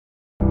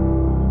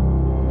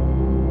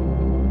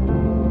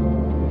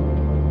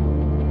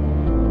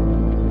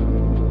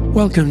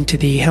Welcome to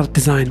the Health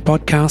Design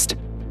Podcast.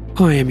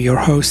 I am your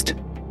host,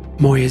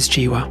 Moyez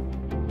Jiwa.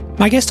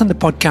 My guest on the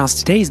podcast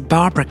today is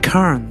Barbara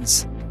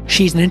Karnes.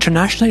 She's an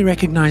internationally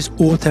recognized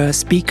author,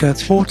 speaker,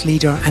 thought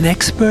leader, and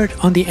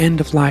expert on the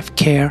end-of-life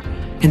care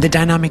and the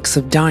dynamics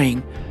of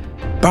dying.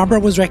 Barbara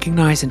was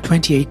recognized in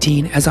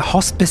 2018 as a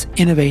Hospice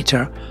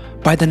Innovator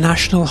by the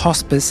National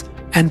Hospice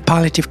and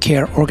Palliative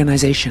Care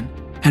Organization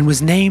and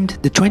was named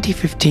the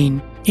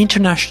 2015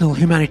 International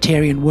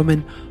Humanitarian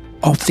Woman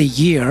of the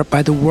Year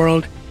by the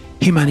World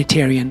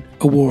Humanitarian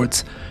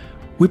Awards.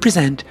 We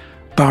present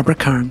Barbara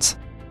Karnes.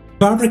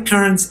 Barbara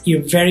Karnes,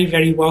 you're very,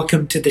 very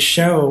welcome to the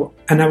show.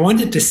 And I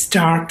wanted to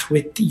start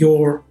with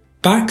your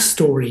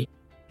backstory.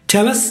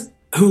 Tell us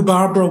who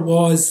Barbara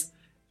was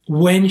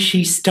when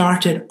she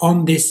started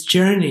on this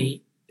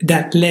journey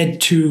that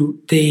led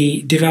to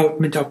the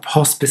development of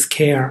hospice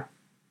care.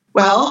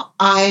 Well,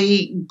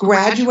 I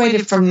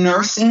graduated from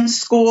nursing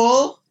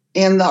school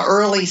in the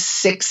early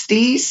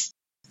 60s.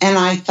 And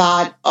I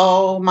thought,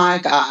 oh my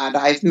God,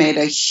 I've made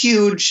a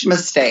huge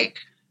mistake.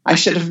 I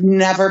should have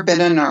never been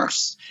a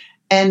nurse.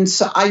 And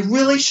so I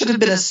really should have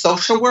been a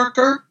social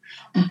worker,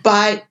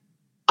 but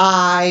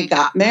I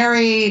got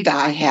married.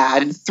 I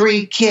had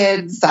 3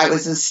 kids. I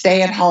was a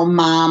stay-at-home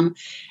mom.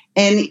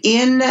 And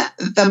in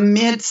the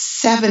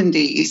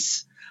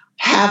mid-70s,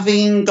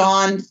 having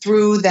gone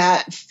through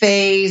that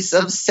phase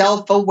of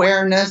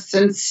self-awareness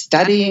and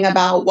studying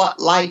about what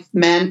life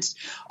meant,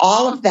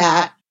 all of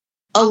that,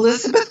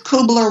 Elizabeth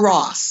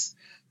Kubler-Ross,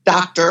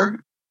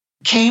 doctor,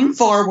 came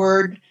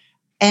forward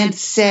and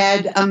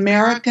said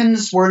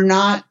Americans were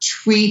not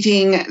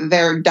treating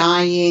their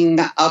dying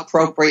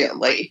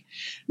appropriately.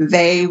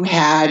 They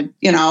had,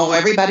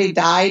 everybody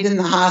died in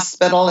the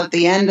hospital at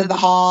the end of the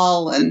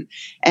hall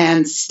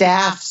and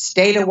staff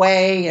stayed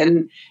away.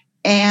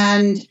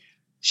 And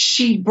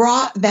she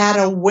brought that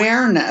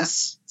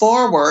awareness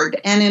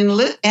forward. And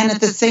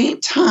at the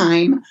same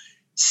time,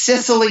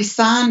 Cicely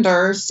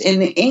Saunders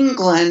in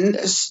England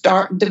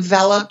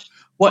developed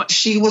what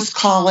she was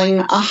calling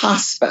a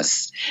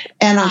hospice.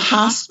 And a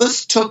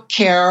hospice took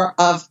care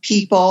of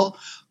people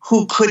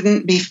who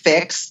couldn't be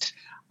fixed.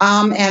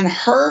 And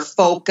her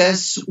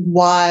focus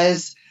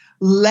was,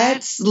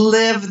 let's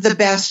live the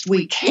best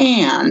we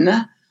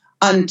can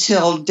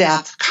until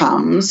death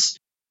comes.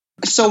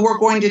 So we're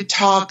going to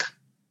talk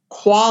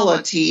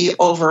quality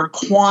over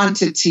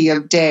quantity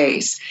of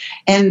days.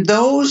 And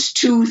those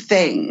two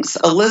things,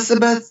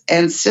 Elizabeth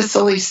and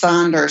Cicely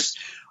Saunders,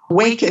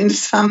 awakened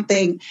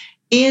something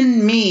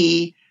in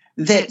me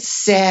that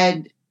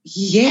said,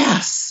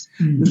 yes,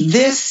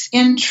 this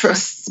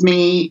interests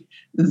me.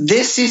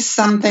 This is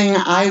something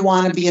I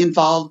want to be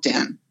involved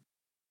in.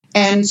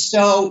 And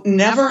so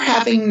never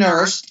having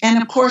nursed,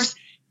 and of course,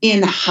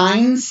 in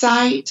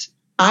hindsight,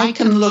 I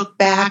can look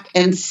back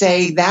and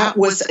say that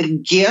was a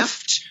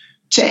gift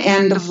to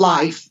end of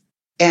life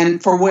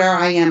and for where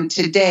I am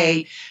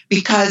today,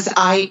 because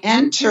I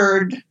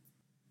entered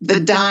the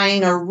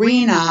dying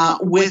arena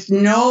with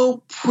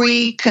no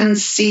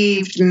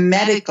preconceived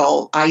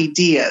medical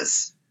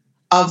ideas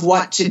of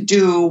what to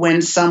do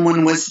when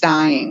someone was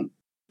dying.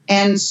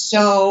 And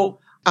so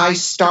I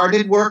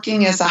started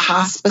working as a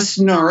hospice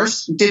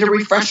nurse, did a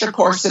refresher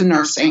course in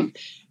nursing,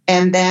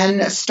 and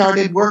then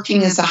started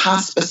working as a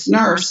hospice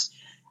nurse.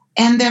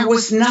 And there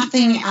was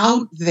nothing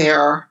out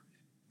there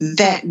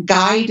that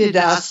guided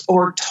us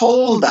or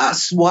told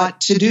us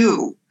what to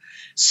do.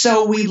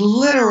 So we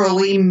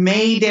literally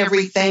made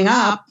everything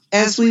up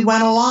as we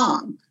went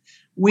along.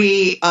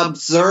 We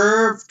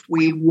observed,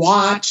 we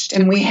watched,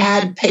 and we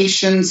had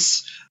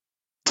patients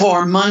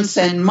for months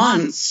and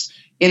months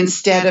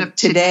instead of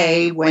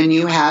today when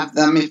you have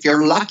them, if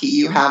you're lucky,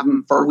 you have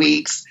them for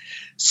weeks.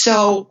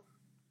 So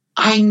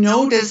I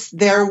noticed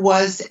there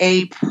was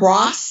a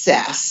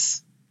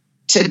process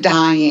to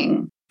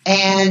dying,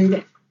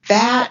 and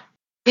that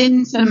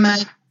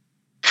intimate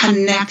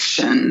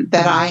connection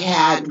that I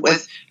had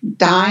with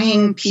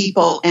dying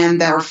people and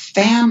their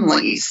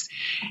families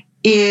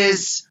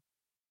is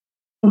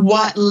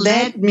what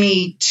led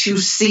me to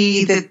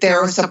see that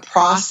there was a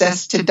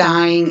process to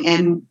dying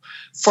and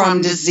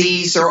from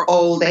disease or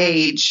old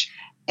age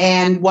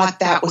and what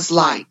that was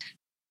like.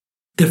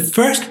 The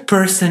first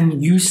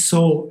person you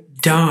saw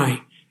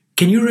die,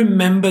 can you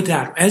remember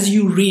that as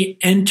you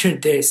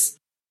re-entered this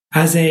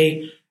as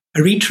a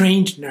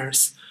retrained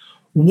nurse?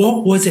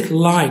 What was it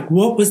like?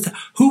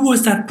 Who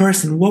was that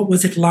person? What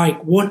was it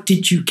like? What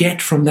did you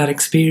get from that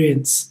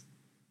experience?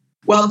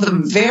 Well, the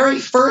very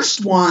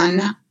first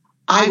one,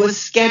 I was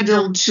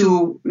scheduled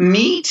to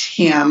meet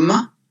him,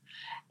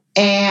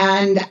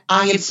 and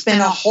I had spent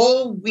a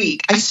whole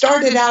week. I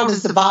started out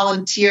as a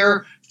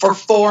volunteer for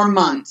 4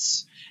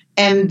 months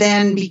and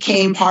then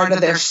became part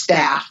of their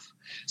staff.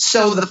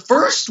 So the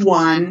first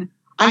one,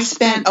 I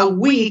spent a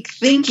week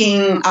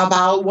thinking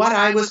about what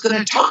I was going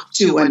to talk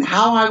to and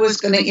how I was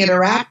going to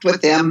interact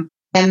with him.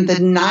 And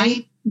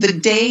the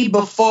day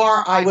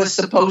before I was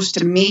supposed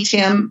to meet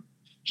him,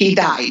 he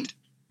died.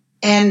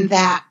 And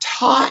that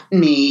taught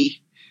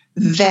me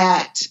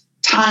that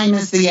time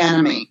is the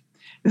enemy.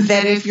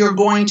 that if you're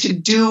going to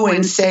do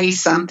and say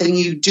something,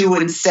 you do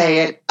and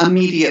say it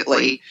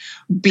immediately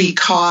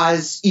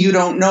because you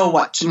don't know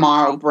what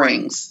tomorrow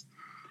brings.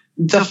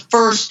 The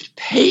first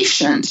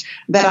patient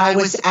that I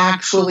was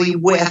actually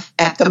with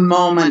at the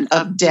moment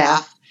of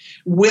death,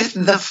 with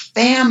the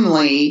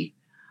family,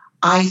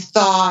 I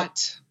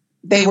thought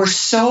they were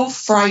so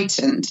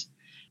frightened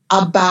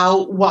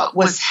about what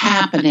was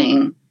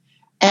happening.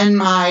 And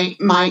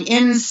my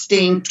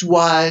instinct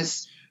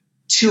was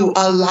to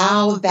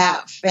allow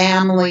that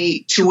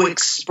family to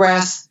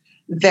express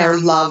their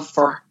love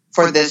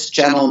for this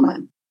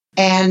gentleman.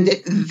 And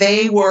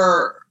they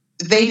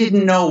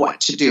didn't know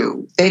what to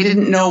do. They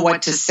didn't know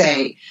what to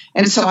say.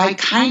 And so I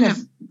kind of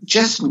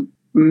just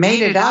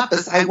made it up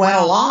as I went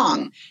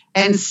along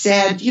and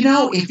said,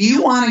 if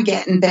you want to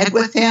get in bed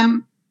with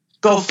him,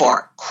 go for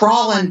it.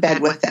 Crawl in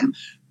bed with him.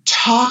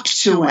 Talk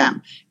to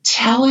him.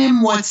 Tell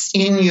him what's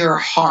in your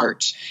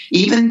heart.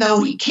 Even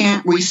though he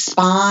can't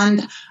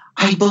respond,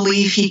 I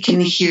believe he can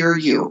hear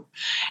you.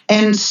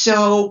 And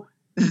so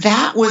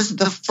that was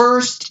the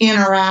first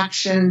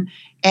interaction,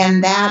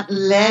 and that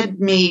led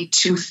me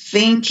to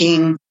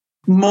thinking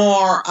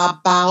more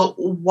about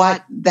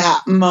what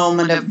that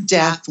moment of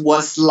death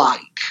was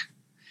like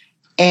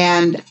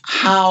and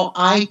how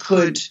I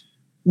could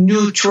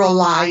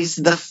neutralize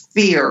the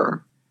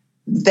fear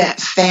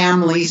that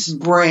families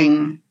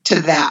bring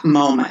to that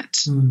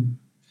moment.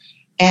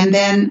 And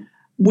then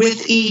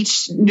with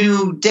each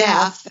new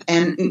death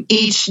and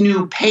each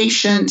new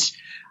patient,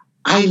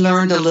 I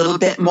learned a little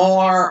bit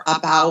more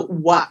about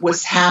what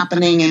was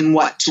happening and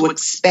what to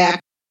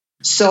expect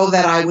so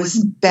that I was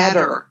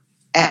better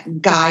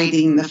at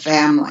guiding the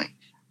family.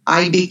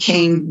 I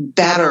became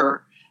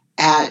better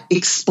at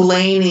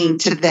explaining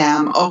to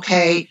them,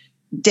 okay,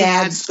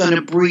 Dad's going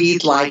to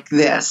breathe like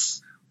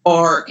this,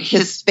 or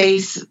his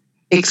face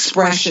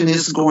expression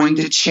is going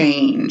to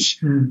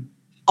change.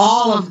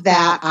 All of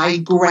that I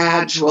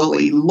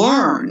gradually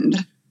learned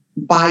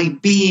by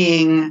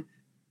being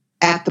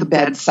at the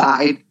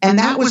bedside. And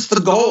that was the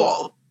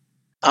goal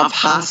of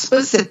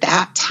hospice at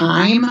that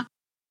time.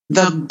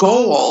 The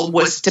goal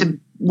was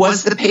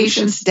the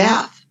patient's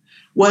death,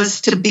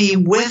 was to be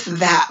with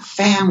that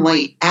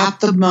family at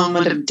the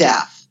moment of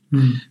death.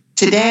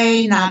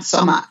 Today, not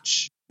so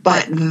much.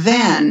 But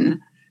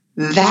then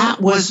that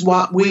was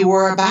what we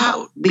were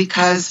about,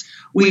 because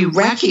we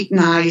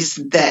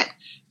recognized that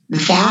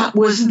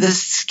was the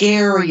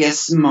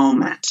scariest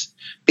moment,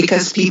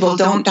 because people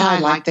don't die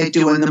like they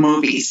do in the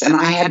movies. And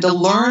I had to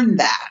learn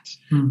that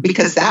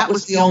because that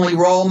was the only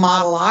role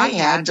model I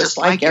had, just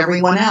like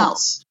everyone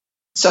else.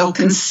 So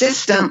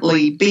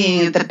consistently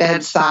being at the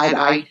bedside,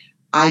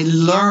 I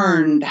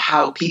learned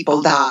how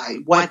people die,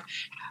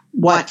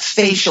 what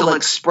facial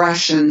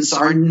expressions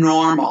are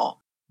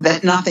normal,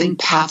 that nothing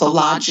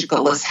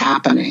pathological is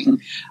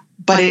happening.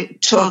 But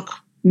it took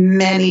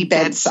many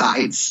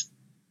bedsides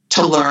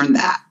to learn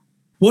that.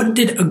 What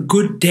did a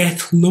good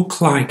death look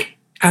like?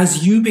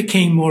 As you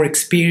became more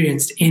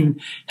experienced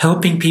in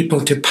helping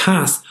people to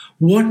pass,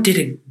 what did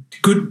a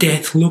good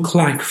death look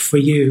like for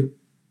you?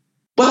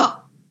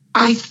 Well,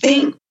 I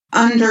think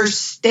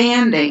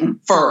understanding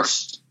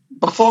first,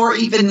 before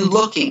even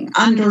looking,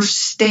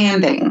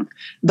 understanding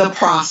the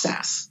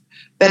process.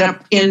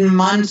 That in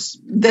months,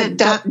 that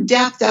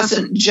death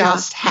doesn't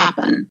just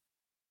happen.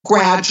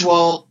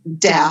 Gradual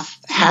death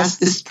has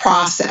this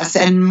process,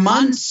 and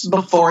months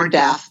before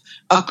death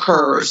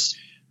occurs,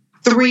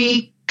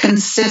 3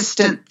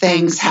 consistent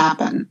things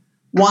happen.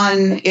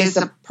 One is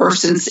a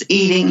person's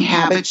eating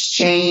habits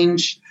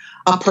change,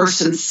 a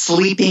person's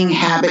sleeping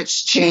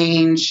habits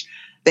change.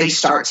 They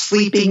start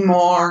sleeping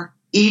more,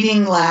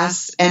 eating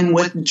less, and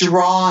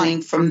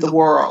withdrawing from the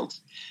world.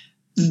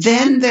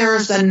 Then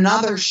there's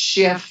another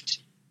shift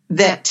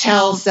that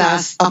tells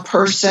us a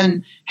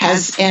person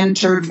has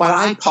entered what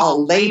I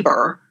call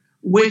labor,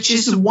 which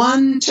is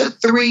 1 to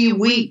 3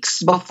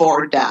 weeks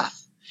before death.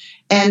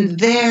 And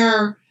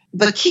there,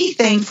 the key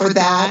thing for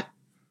that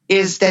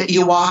is that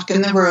you walk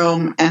in the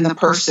room and the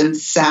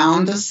person's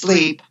sound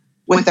asleep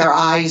with their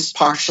eyes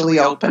partially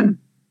open.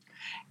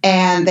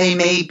 And they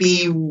may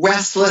be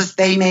restless,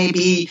 they may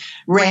be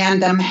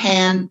random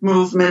hand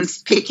movements,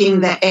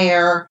 picking the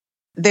air.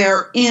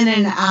 They're in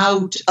and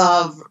out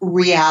of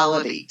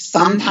reality.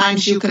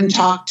 Sometimes you can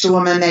talk to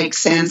them and make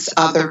sense,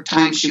 other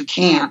times you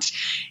can't.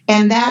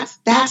 And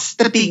that's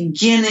the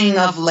beginning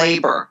of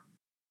labor.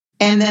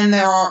 And then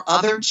there are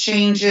other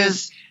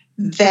changes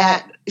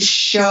that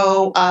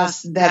show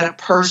us that a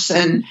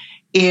person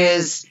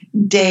is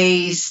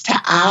days to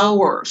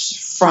hours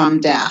from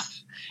death.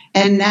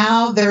 And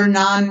now they're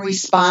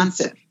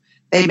non-responsive.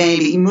 They may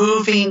be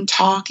moving,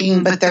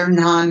 talking, but they're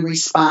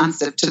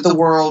non-responsive to the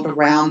world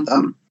around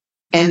them.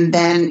 And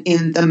then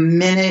in the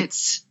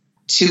minutes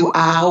to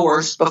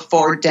hours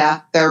before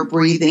death, their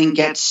breathing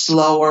gets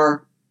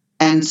slower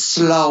and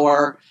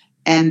slower,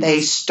 and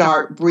they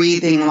start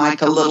breathing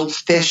like a little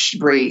fish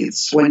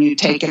breathes when you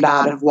take it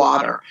out of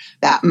water,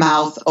 that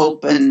mouth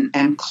open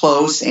and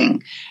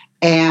closing.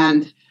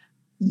 And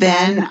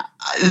then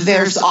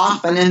there's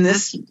often, and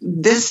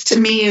this to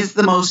me is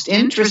the most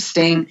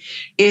interesting,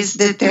 is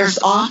that there's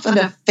often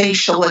a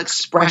facial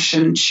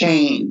expression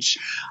change,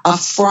 a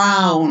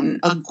frown,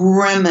 a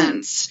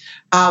grimace.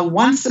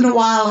 Once in a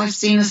while I've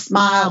seen a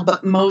smile,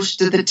 but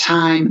most of the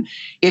time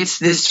it's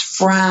this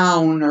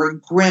frown or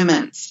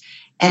grimace.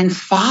 And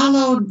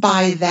followed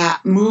by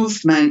that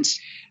movement,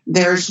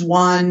 there's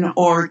 1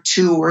 or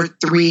 2 or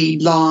 3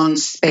 long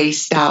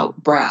spaced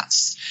out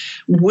breaths.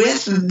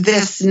 With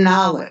this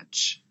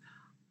knowledge,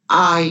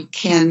 I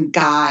can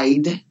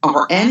guide,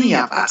 or any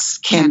of us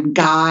can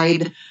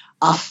guide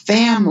a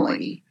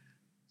family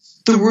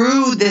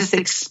through this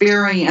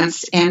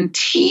experience and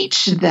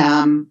teach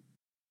them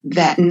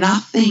that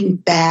nothing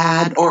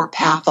bad or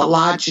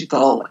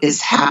pathological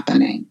is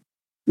happening,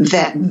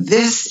 that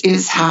this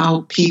is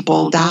how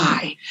people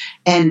die,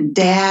 and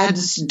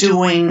Dad's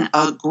doing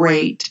a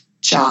great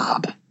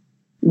job.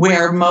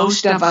 Where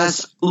most of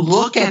us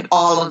look at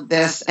all of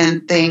this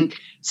and think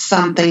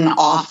something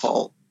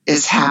awful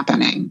is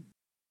happening.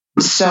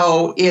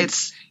 So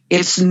it's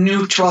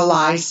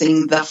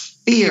neutralizing the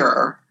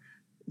fear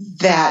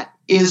that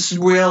is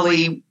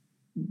really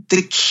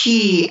the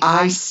key,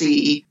 I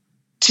see,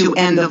 to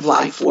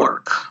end-of-life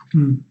work.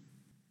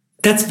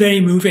 That's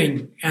very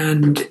moving,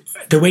 and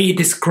the way you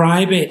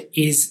describe it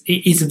is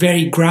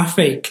very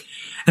graphic.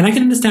 And I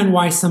can understand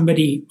why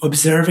somebody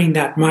observing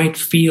that might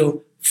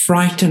feel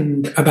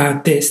frightened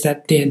about this,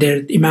 that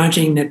they're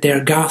imagining that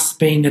they're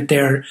gasping, that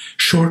they're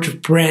short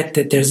of breath,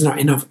 that there's not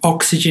enough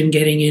oxygen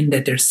getting in,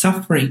 that they're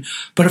suffering.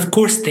 But of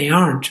course they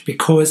aren't,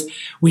 because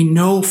we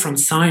know from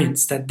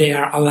science that they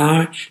are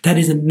allowed, that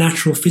is a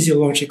natural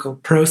physiological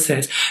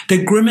process.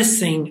 The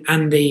grimacing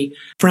and the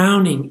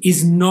frowning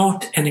is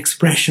not an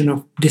expression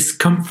of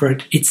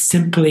discomfort. It's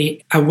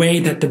simply a way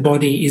that the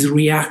body is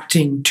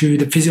reacting to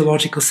the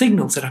physiological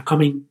signals that are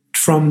coming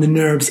from the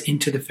nerves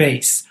into the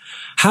face.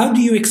 How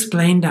do you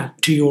explain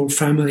that to your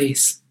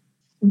families?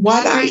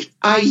 What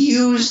I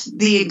use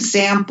the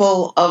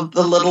example of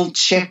the little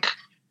chick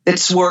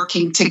that's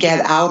working to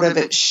get out of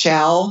its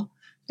shell.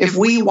 If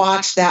we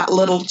watch that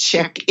little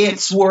chick,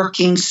 it's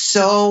working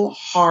so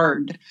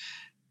hard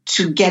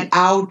to get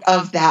out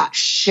of that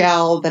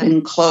shell that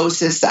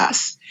encloses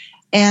us.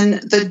 And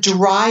the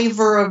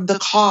driver of the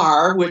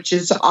car, which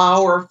is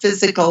our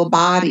physical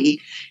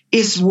body,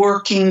 is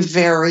working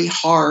very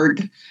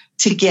hard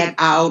to get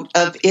out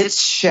of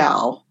its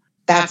shell.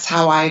 That's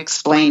how I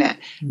explain it.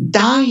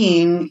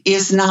 Dying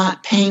is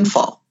not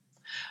painful.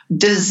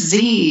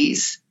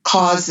 Disease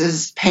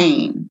causes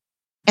pain.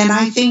 And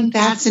I think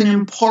that's an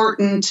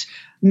important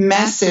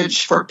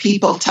message for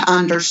people to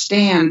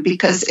understand,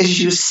 because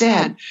as you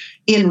said,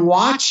 in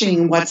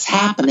watching what's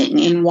happening,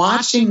 in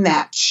watching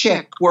that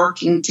chick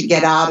working to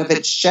get out of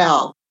its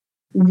shell,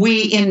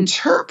 we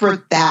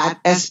interpret that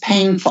as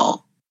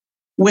painful,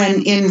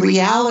 when in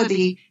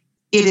reality,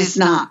 it is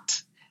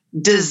not.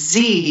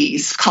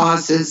 Disease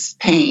causes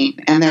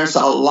pain, and there's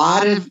a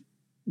lot of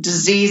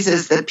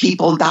diseases that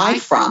people die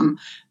from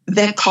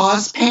that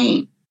cause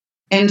pain.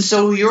 And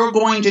so you're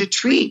going to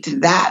treat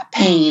that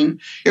pain.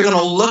 You're going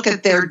to look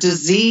at their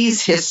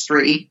disease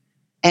history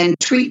and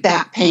treat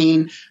that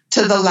pain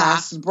to the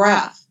last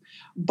breath.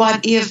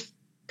 But if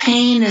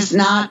pain is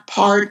not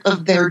part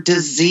of their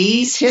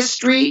disease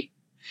history,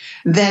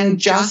 then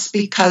just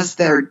because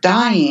they're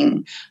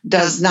dying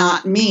does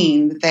not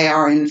mean they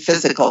are in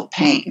physical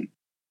pain.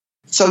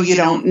 So you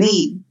don't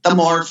need the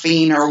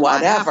morphine or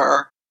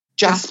whatever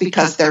just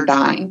because they're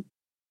dying.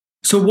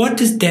 So what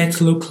does death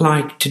look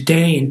like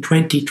today in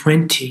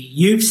 2020?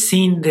 You've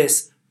seen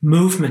this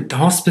movement, the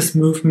hospice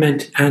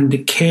movement, and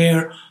the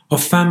care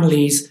of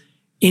families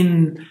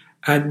in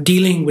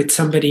dealing with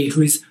somebody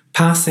who's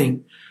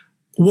passing.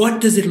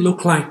 What does it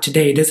look like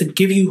today? Does it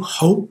give you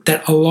hope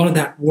that a lot of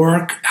that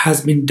work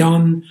has been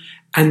done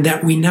and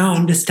that we now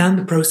understand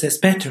the process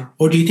better?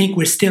 Or do you think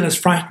we're still as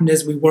frightened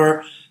as we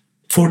were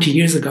 40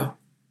 years ago?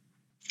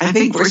 I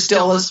think we're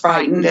still as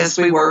frightened as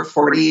we were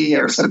 40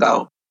 years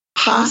ago.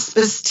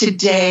 Hospice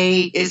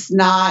today is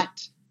not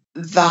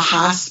the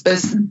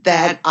hospice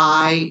that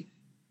I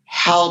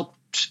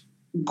helped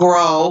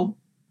grow.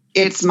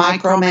 It's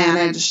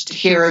micromanaged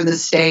here in the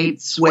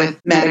States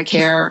with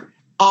Medicare.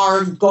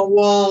 Our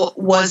goal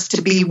was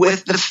to be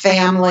with the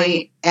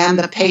family and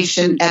the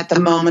patient at the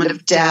moment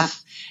of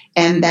death,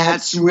 and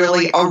that's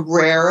really a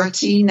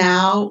rarity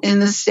now in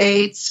the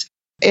States.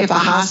 If a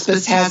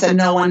hospice has a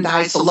No One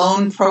Dies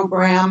Alone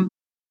program,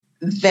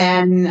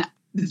 then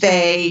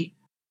they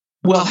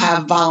will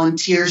have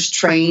volunteers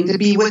trained to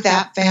be with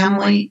that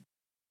family.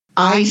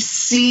 I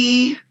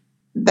see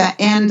the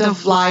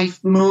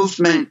end-of-life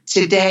movement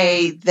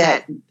today,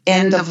 that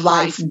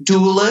end-of-life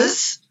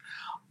doulas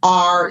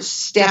are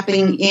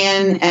stepping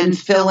in and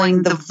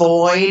filling the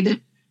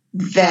void,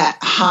 that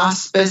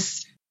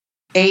hospice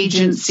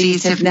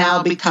agencies have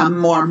now become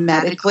more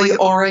medically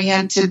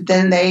oriented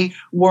than they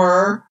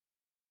were.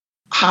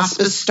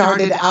 Hospice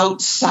started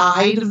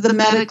outside of the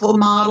medical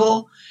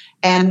model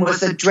and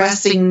was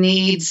addressing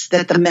needs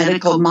that the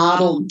medical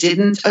model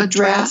didn't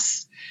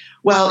address.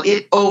 Well,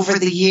 over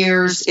the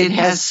years, it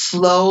has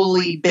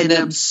slowly been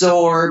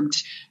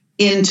absorbed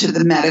into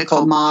the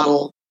medical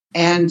model.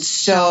 And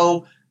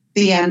so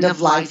the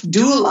end-of-life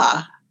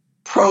doula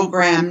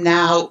program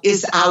now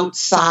is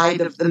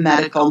outside of the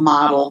medical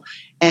model,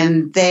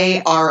 and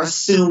they are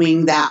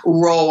assuming that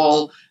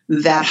role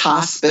that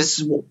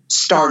hospice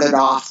started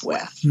off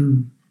with.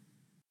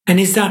 And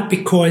is that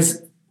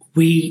because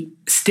we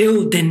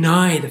still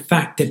deny the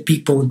fact that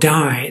people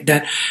die,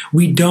 that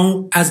we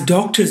don't, as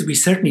doctors, we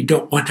certainly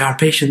don't want our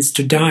patients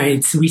to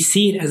die. We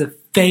see it as a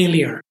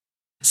failure.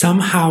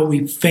 Somehow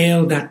we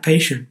failed that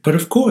patient. But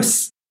of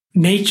course,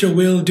 nature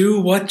will do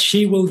what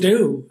she will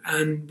do.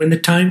 And when the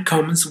time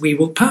comes, we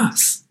will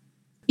pass.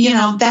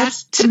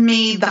 That's to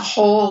me the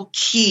whole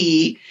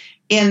key,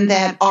 in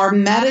that our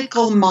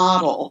medical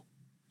model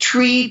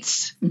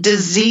treats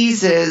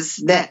diseases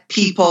that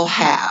people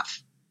have.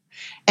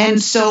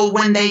 And so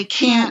when they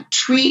can't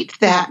treat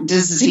that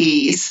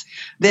disease,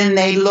 then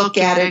they look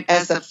at it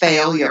as a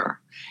failure.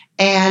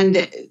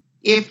 And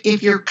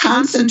if you're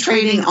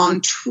concentrating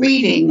on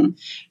treating,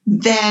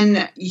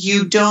 then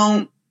you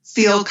don't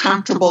feel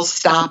comfortable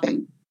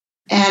stopping.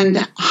 And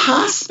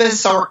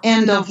hospice, or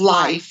end of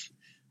life,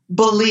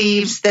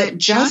 believes that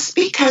just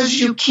because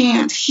you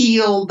can't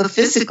heal the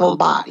physical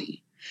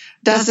body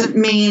doesn't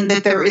mean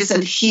that there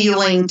isn't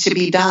healing to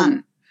be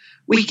done.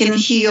 We can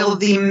heal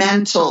the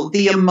mental,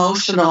 the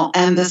emotional,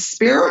 and the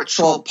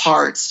spiritual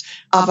parts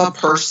of a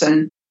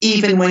person,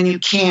 even when you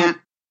can't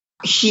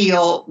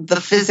heal the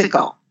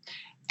physical.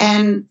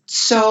 And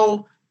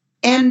so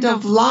end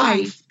of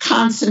life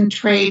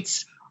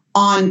concentrates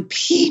on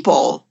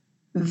people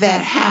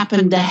that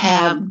happen to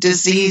have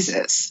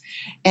diseases.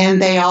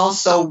 And they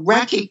also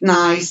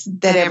recognize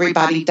that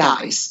everybody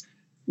dies.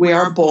 We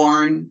are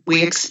born,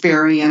 we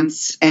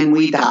experience, and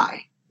we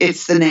die.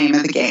 It's the name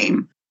of the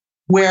game.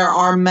 Where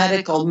our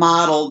medical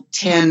model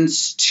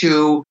tends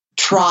to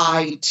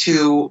try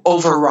to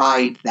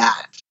override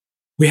that.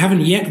 We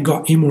haven't yet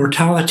got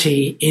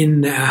immortality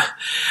in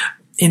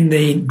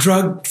the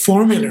drug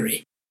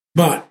formulary,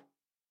 but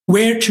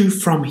where to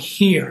from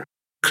here?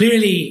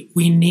 Clearly,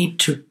 we need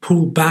to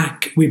pull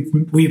back. We've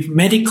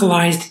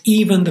medicalized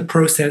even the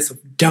process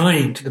of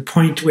dying to the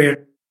point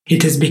where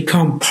it has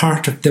become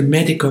part of the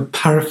medical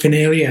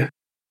paraphernalia.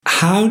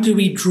 How do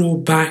we draw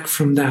back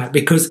from that?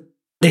 Because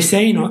they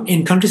say,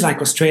 in countries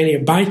like Australia,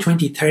 by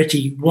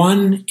 2030,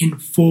 1 in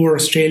 4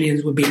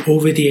 Australians will be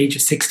over the age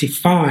of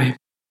 65,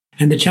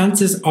 and the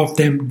chances of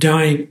them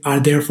dying are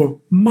therefore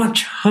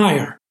much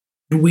higher.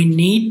 And we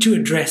need to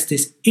address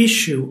this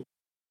issue.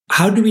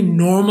 How do we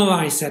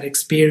normalize that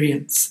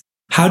experience?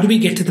 How do we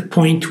get to the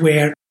point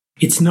where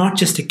it's not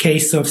just a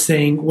case of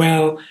saying,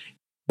 well,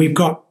 we've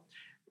got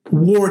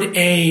Ward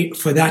A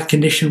for that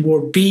condition,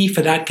 Ward B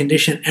for that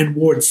condition, and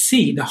Ward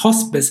C, the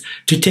hospice,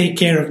 to take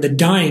care of the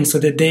dying so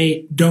that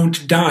they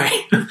don't die.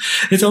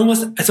 It's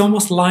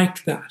almost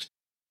like that.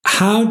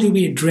 How do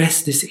we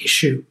address this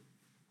issue?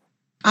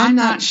 I'm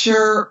not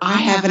sure I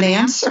have an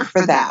answer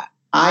for that.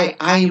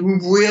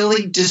 I'm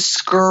really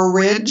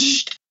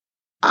discouraged.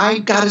 I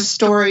got a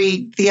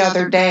story the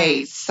other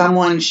day.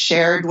 Someone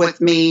shared with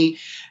me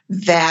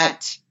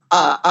that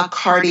a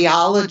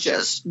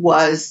cardiologist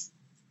was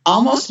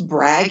almost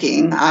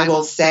bragging, I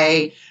will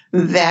say,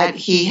 that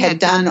he had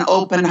done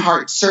open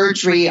heart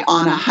surgery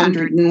on a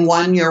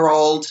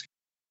 101-year-old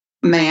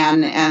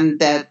man, and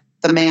that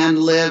the man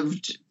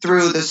lived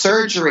through the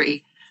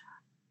surgery.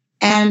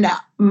 And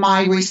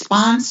my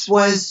response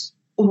was,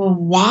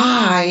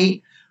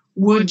 why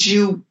would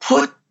you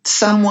put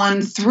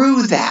someone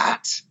through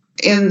that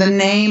in the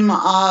name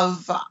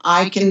of,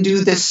 I can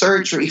do this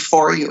surgery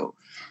for you?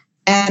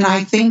 And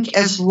I think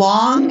as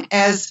long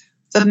as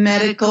the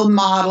medical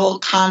model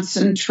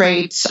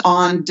concentrates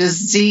on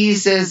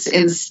diseases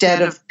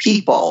instead of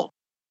people,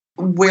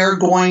 we're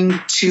going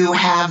to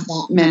have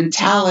that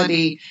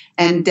mentality,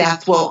 and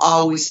death will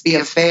always be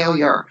a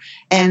failure.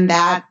 And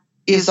that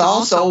is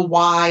also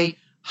why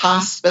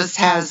hospice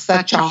has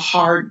such a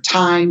hard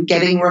time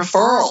getting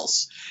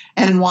referrals,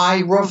 and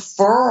why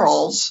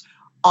referrals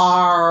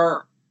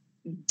are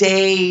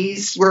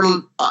days where,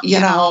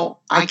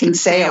 I can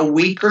say a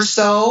week or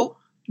so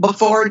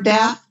before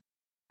death,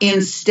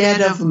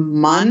 instead of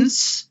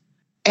months.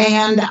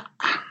 And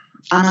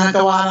I'm going to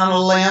go out on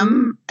a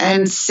limb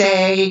and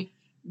say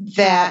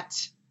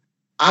that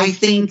I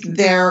think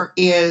there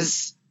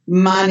is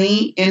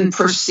money in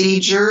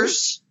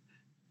procedures.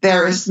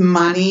 There is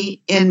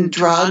money in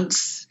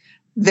drugs.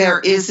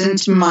 There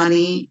isn't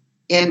money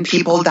in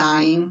people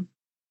dying.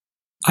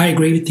 I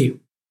agree with you.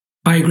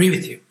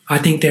 I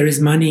think there is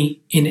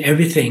money in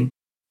everything.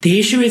 The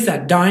issue is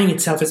that dying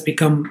itself has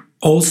become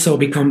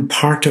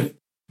part of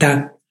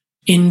that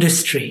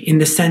industry, in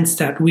the sense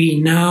that we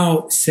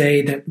now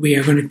say that we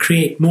are going to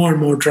create more and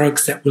more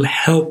drugs that will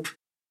help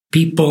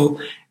people,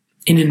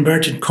 in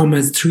inverted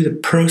commas, through the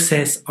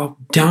process of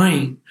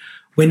dying.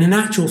 When in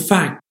actual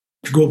fact,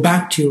 to go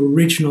back to your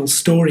original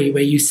story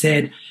where you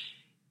said,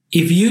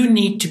 if you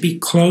need to be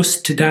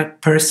close to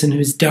that person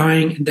who's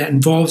dying and that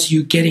involves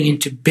you getting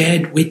into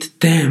bed with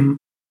them,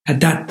 at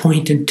that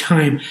point in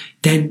time,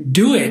 then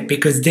do it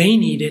because they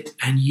need it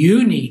and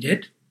you need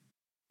it.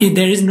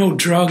 There is no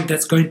drug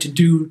that's going to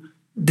do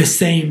the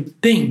same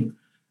thing,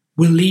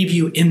 will leave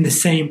you in the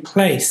same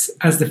place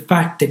as the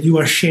fact that you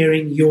are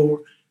sharing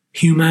your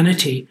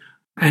humanity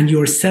and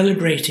you're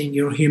celebrating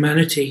your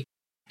humanity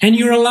and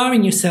you're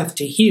allowing yourself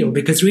to heal,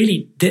 because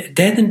really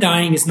death and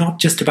dying is not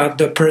just about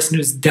the person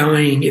who's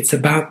dying, it's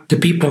about the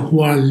people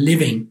who are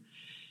living.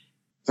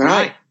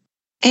 Right.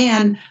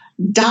 And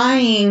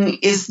dying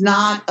is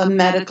not a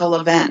medical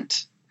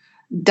event.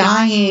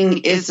 Dying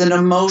is an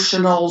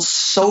emotional,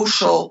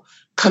 social,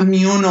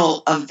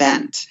 communal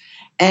event.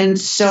 And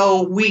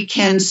so we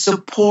can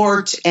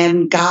support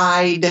and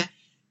guide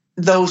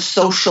those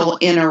social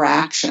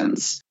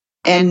interactions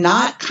and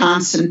not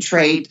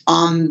concentrate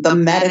on the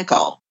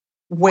medical,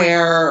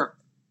 where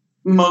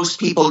most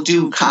people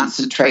do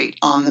concentrate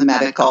on the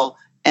medical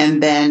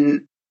and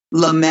then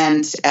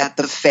lament at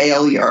the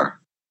failure.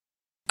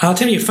 I'll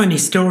tell you a funny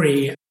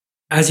story.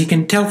 As you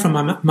can tell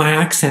from my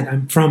accent,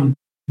 I'm from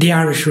the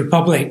Irish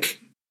Republic,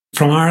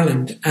 from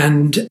Ireland.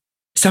 And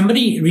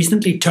somebody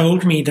recently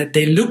told me that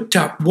they looked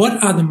up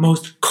what are the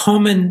most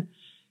common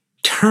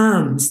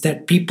terms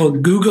that people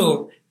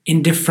Google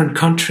in different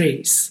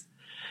countries.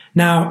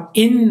 Now,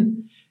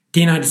 in the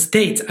United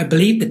States, I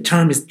believe the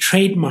term is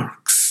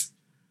trademarks.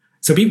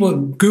 So people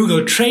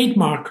Google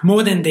trademark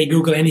more than they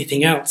Google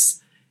anything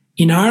else.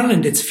 In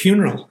Ireland, it's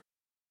funeral.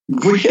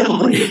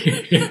 Really?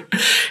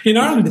 In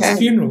Ireland, it's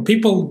funeral.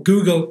 People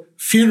Google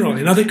funeral.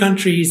 In other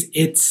countries,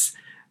 it's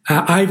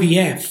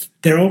IVF.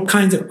 There are all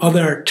kinds of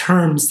other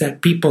terms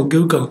that people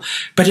Google.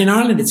 But in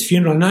Ireland, it's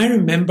funeral. And I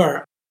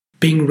remember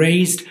being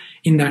raised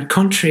in that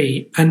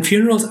country, and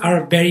funerals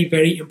are a very,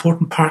 very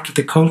important part of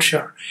the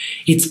culture.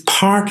 It's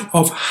part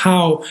of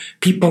how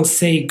people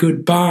say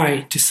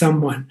goodbye to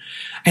someone.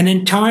 An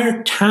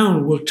entire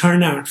town will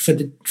turn out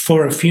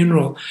for a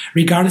funeral,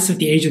 regardless of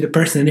the age of the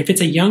person. And if it's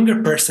a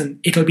younger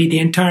person, it'll be the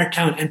entire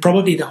town and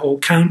probably the whole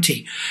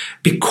county,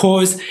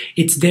 because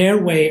it's their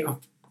way of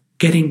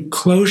getting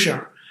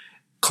closure.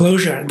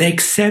 They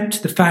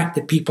accept the fact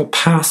that people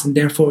pass and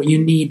therefore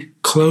you need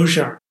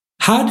closure.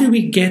 How do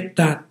we get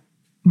that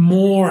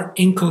more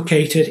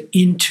inculcated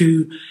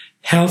into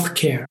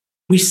healthcare?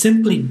 We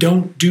simply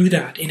don't do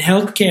that. In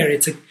healthcare,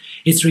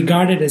 it's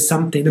regarded as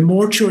something. The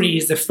mortuary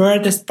is the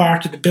furthest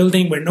part of the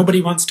building where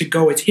nobody wants to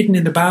go. It's hidden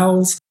in the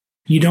bowels.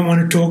 You don't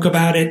want to talk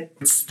about it.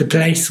 It's the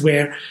place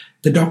where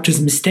the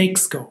doctor's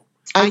mistakes go.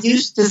 I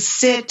used to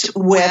sit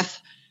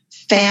with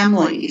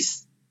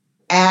families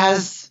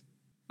as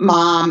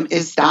mom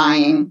is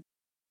dying,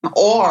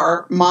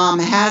 or mom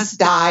has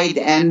died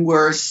and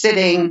we're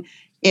sitting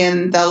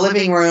in the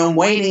living room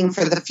waiting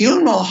for the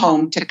funeral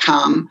home to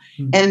come.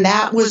 Mm-hmm. And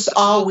that was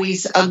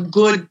always a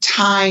good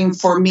time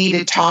for me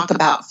to talk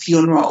about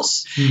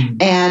funerals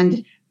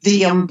and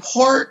the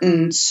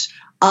importance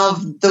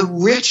of the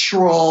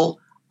ritual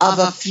of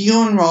a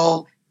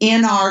funeral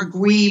in our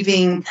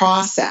grieving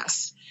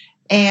process.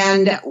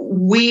 And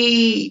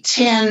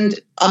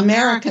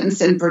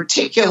Americans in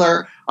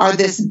particular, are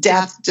this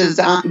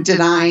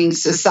death-denying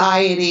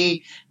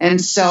society, and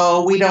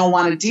so we don't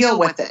want to deal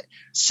with it.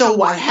 So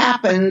what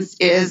happens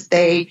is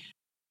they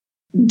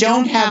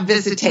don't have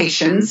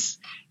visitations,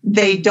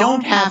 they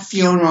don't have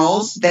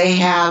funerals, they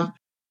have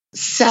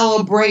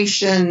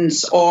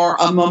celebrations or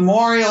a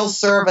memorial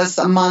service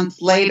a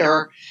month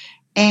later,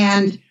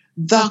 and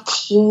the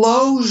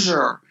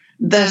closure,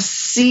 the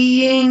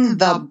seeing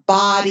the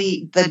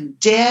body, the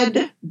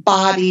dead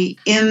body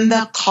in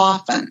the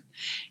coffin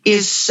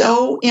is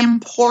so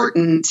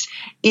important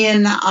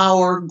in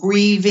our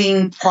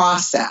grieving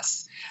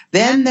process.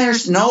 Then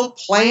there's no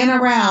playing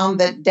around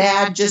that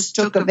dad just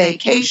took a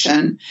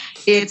vacation.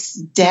 It's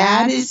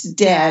dad is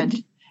dead,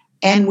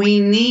 and we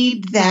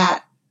need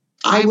that,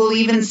 I will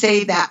even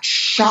say that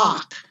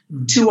shock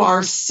to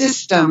our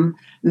system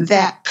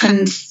that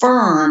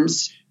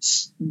confirms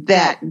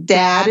that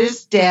dad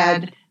is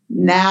dead.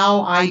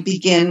 Now I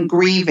begin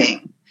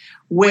grieving.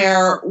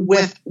 Where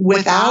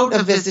without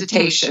a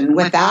visitation,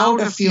 without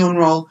a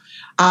funeral,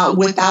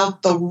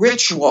 without the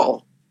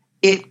ritual,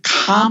 it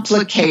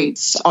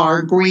complicates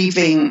our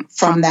grieving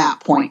from that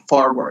point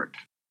forward.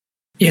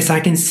 Yes, I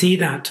can see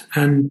that.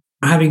 And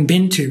having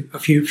been to a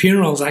few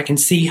funerals, I can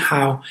see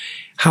how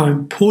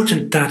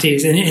important that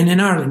is. And in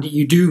Ireland,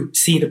 you do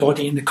see the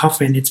body in the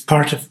coffin. It's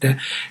part of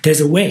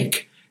there's a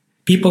wake.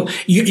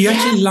 You're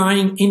actually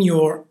lying in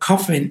your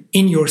coffin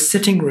in your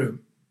sitting room.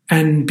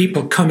 And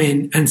people come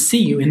in and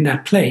see you in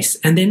that place,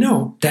 and they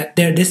know that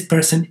this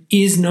person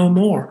is no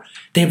more.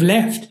 They've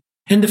left.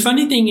 And the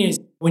funny thing is,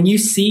 when you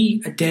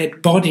see a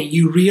dead body,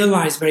 you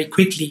realize very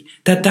quickly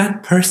that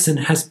that person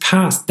has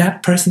passed.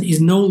 That person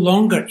is no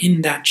longer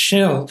in that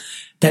shell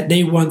that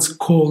they once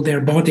called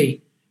their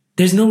body.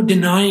 There's no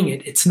denying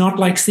it. It's not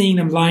like seeing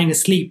them lying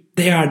asleep.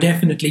 They are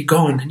definitely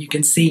gone, and you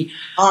can see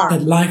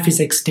that life is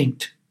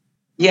extinct.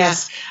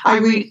 Yes. I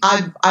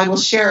will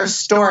share a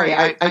story.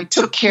 I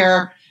took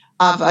care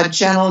of a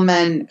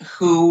gentleman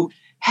who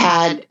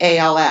had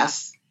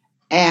ALS,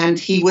 and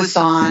he was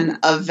on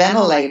a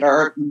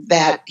ventilator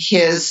that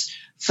his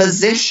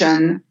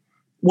physician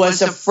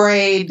was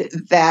afraid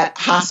that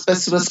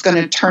hospice was going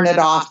to turn it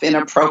off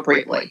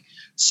inappropriately.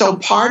 So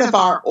part of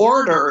our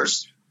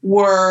orders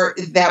were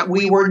that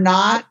we were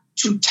not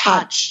to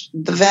touch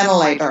the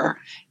ventilator,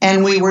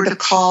 and we were to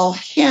call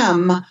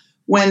him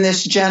when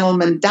this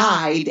gentleman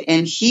died,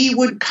 and he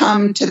would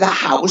come to the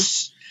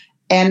house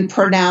and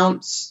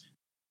pronounce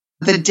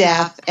the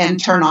death and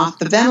turn off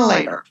the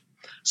ventilator.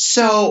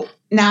 So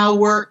now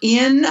we're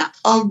in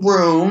a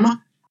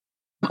room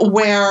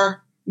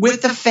where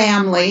with the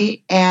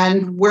family,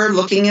 and we're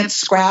looking at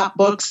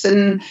scrapbooks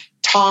and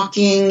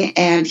talking,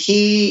 and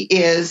he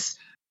is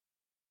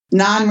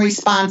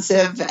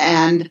non-responsive,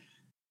 and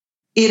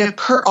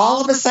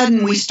all of a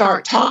sudden we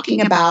start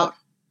talking about,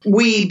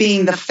 we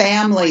being the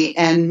family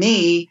and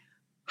me,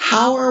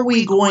 how are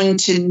we going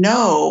to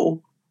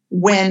know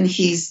when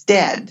he's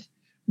dead?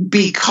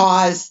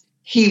 Because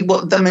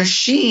the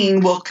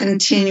machine will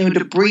continue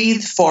to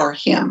breathe for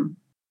him.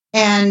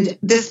 And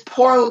this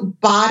poor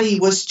body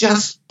was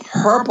just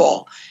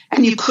purple,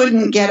 and you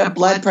couldn't get a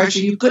blood pressure.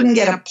 You couldn't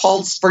get a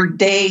pulse for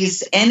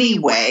days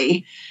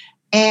anyway.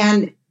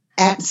 And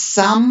at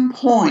some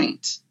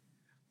point,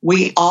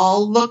 we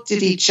all looked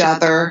at each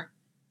other,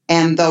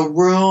 and the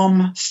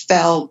room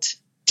felt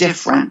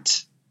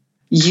different.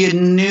 You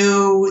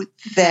knew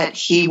that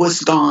he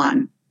was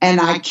gone. And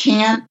I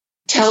can't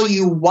tell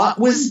you what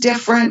was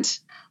different,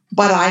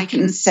 but I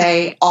can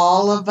say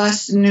all of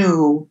us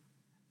knew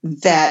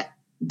that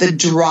the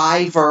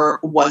driver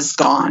was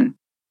gone.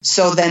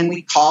 So then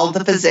we called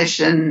the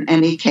physician,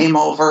 and he came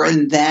over,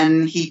 and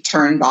then he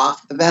turned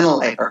off the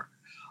ventilator.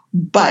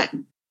 But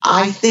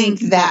I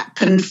think that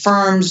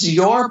confirms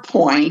your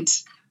point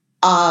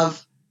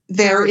of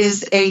there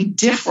is a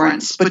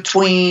difference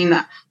between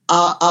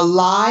a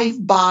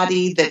live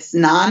body that's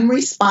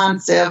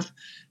non-responsive,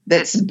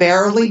 that's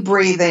barely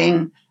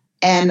breathing,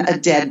 and a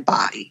dead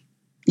body.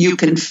 You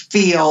can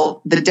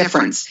feel the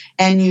difference,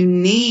 and you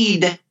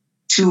need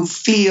to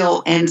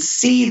feel and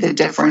see the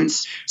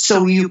difference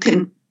so you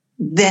can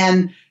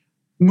then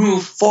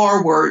move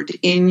forward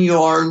in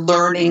your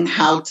learning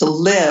how to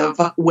live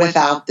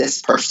without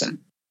this person.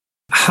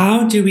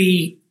 How do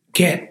we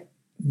get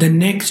the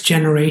next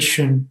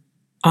generation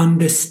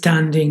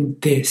understanding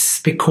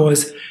this?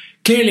 Because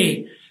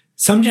clearly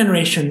some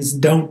generations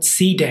don't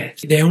see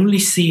death. They only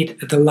see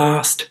it at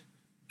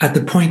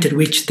the point at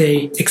which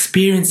they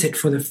experience it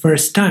for the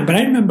first time. But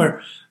I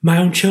remember my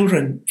own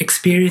children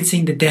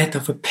experiencing the death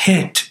of a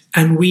pet,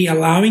 and we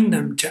allowing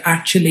them to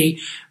actually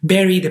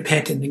bury the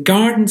pet in the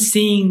garden,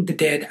 seeing the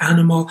dead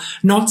animal,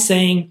 not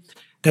saying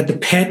that the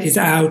pet is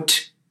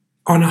out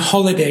on a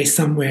holiday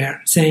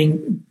somewhere,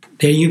 saying,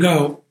 there you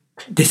go,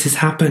 this has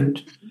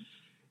happened.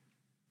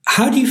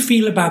 How do you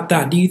feel about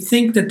that? Do you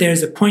think that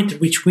there's a point at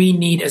which we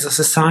need as a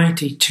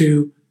society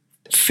to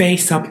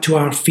face up to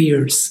our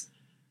fears?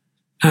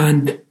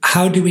 And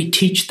how do we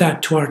teach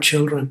that to our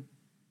children?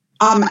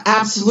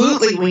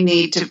 Absolutely, we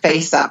need to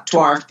face up to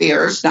our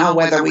fears. Now,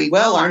 whether we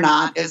will or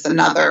not is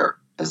another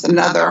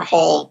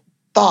whole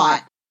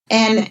thought.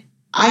 And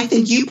I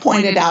think you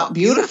pointed out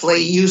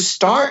beautifully, you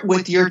start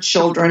with your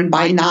children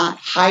by not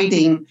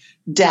hiding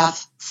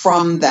death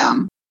from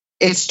them.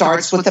 It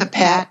starts with a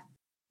pet.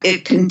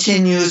 It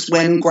continues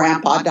when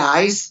grandpa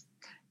dies.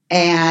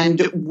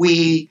 And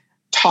we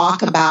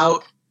talk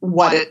about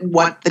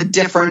what the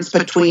difference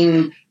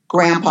between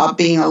grandpa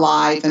being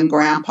alive and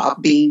grandpa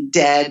being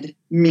dead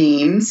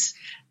means.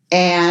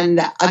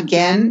 And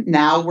again,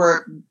 now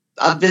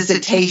a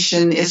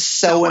visitation is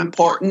so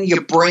important.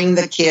 You bring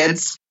the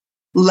kids,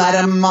 let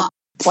them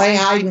play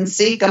hide and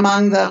seek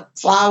among the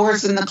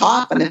flowers in the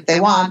coffin if they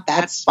want,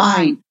 that's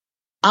fine.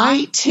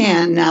 I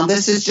tend, now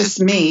this is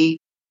just me,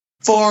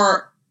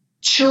 for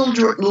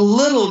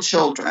little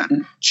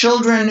children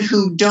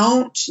who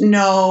don't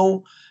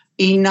know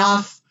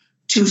enough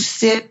to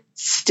sit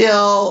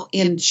still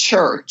in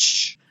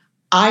church,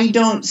 I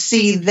don't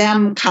see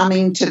them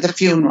coming to the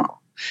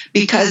funeral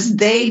because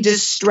they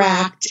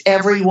distract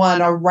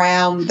everyone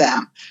around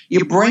them.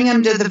 You bring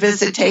them to the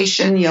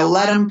visitation, you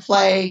let them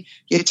play,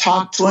 you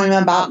talk to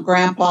them about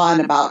grandpa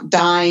and about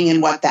dying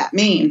and what that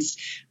means.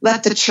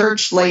 Let the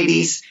church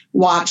ladies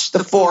watch the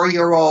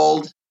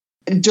 4-year-old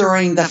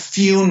during the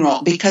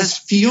funeral, because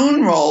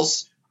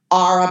funerals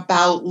are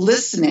about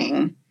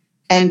listening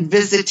and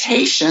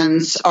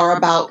visitations are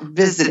about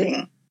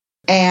visiting.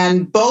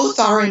 And both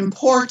are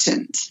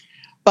important.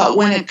 But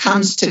when it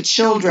comes to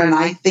children,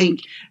 I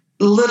think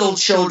little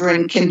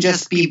children can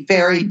just be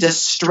very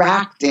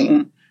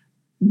distracting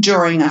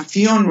during a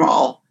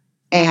funeral,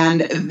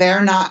 and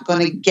they're not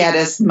going to get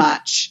as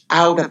much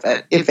out of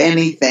it, if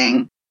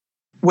anything,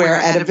 where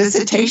at a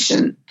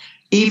visitation,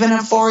 even a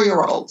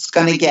 4-year-old's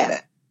going to get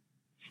it.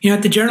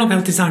 At the Journal of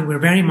Health Design, we're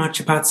very much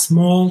about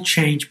small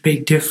change,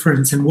 big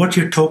difference. And what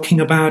you're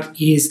talking about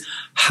is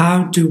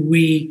how do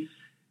we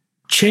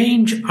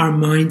change our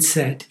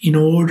mindset in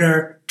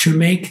order to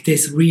make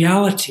this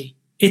reality.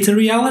 It's a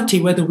reality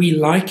whether we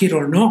like it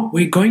or not.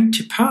 We're going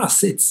to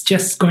pass. It's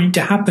just going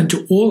to happen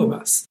to all of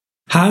us.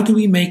 How do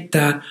we make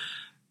that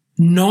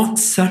not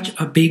such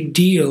a big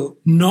deal,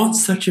 not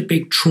such a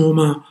big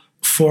trauma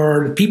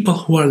for the people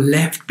who are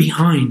left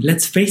behind.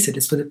 Let's face it,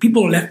 it's for the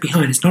people who are left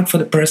behind. It's not for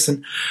the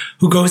person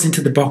who goes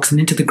into the box and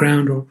into the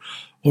ground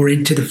or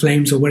into the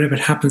flames or whatever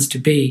it happens to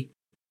be.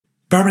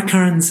 Barbara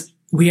Karnes,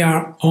 we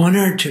are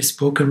honored to have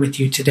spoken with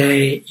you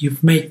today.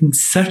 You've made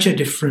such a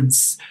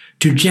difference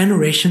to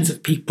generations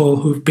of people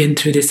who've been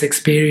through this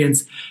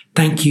experience.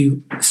 Thank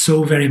you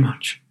so very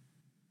much.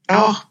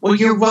 Oh, well,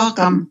 you're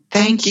welcome.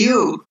 Thank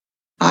you.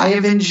 I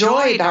have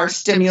enjoyed our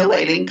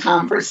stimulating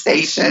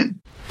conversation.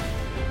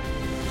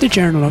 The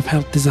Journal of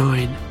Health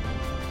Design.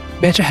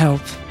 Better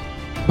health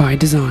by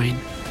design.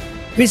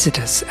 Visit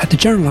us at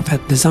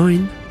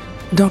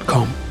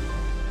thejournalofhealthdesign.com.